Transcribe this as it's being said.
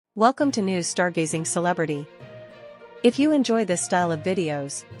Welcome to News Stargazing Celebrity. If you enjoy this style of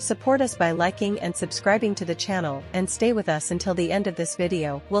videos, support us by liking and subscribing to the channel and stay with us until the end of this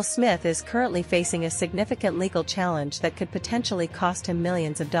video. Will Smith is currently facing a significant legal challenge that could potentially cost him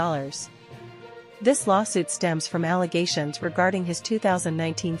millions of dollars. This lawsuit stems from allegations regarding his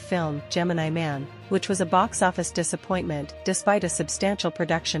 2019 film Gemini Man, which was a box office disappointment despite a substantial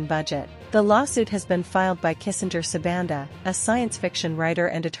production budget. The lawsuit has been filed by Sabanda, a science fiction writer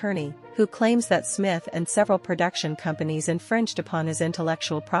and attorney, who claims that Smith and several production companies infringed upon his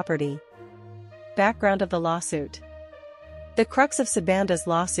intellectual property. Background of the lawsuit. The crux of Sabanda's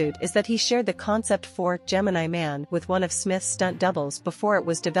lawsuit is that he shared the concept for Gemini Man with one of Smith's stunt doubles before it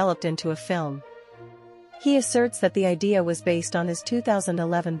was developed into a film. He asserts that the idea was based on his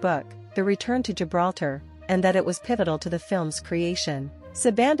 2011 book, The Return to Gibraltar, and that it was pivotal to the film's creation.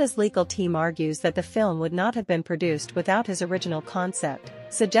 Sabanda's legal team argues that the film would not have been produced without his original concept,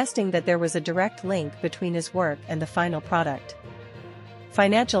 suggesting that there was a direct link between his work and the final product.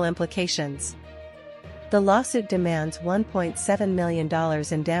 Financial implications. The lawsuit demands $1.7 million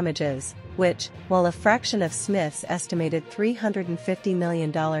in damages, which, while a fraction of Smith's estimated $350 million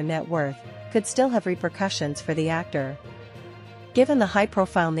net worth, could still have repercussions for the actor. Given the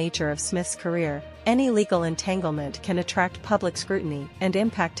high-profile nature of Smith's career, any legal entanglement can attract public scrutiny and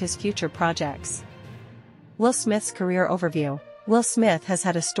impact his future projects. Will Smith's career overview. Will Smith has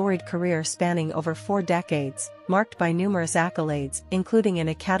had a storied career spanning over 4 decades, marked by numerous accolades, including an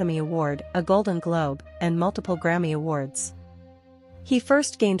Academy Award, a Golden Globe, and multiple Grammy Awards. He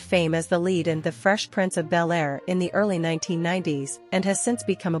first gained fame as the lead in The Fresh Prince of Bel-Air in the early 1990s and has since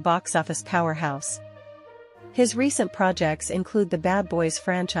become a box office powerhouse. His recent projects include the Bad Boys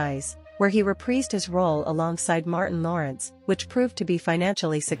franchise, where he reprised his role alongside Martin Lawrence, which proved to be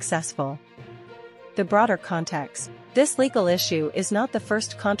financially successful. The broader context. This legal issue is not the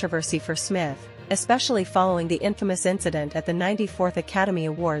first controversy for Smith, especially following the infamous incident at the 94th Academy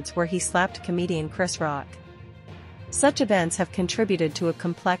Awards where he slapped comedian Chris Rock. Such events have contributed to a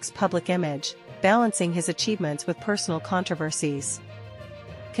complex public image, balancing his achievements with personal controversies.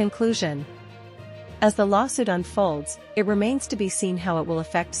 Conclusion. As the lawsuit unfolds, it remains to be seen how it will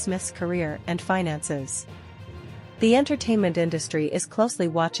affect Smith's career and finances. The entertainment industry is closely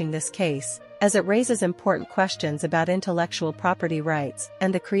watching this case, as it raises important questions about intellectual property rights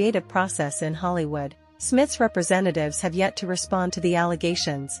and the creative process in Hollywood. Smith's representatives have yet to respond to the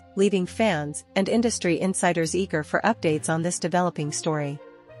allegations, leaving fans and industry insiders eager for updates on this developing story.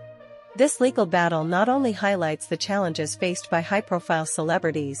 This legal battle not only highlights the challenges faced by high-profile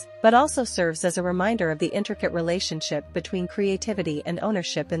celebrities, but also serves as a reminder of the intricate relationship between creativity and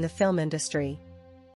ownership in the film industry.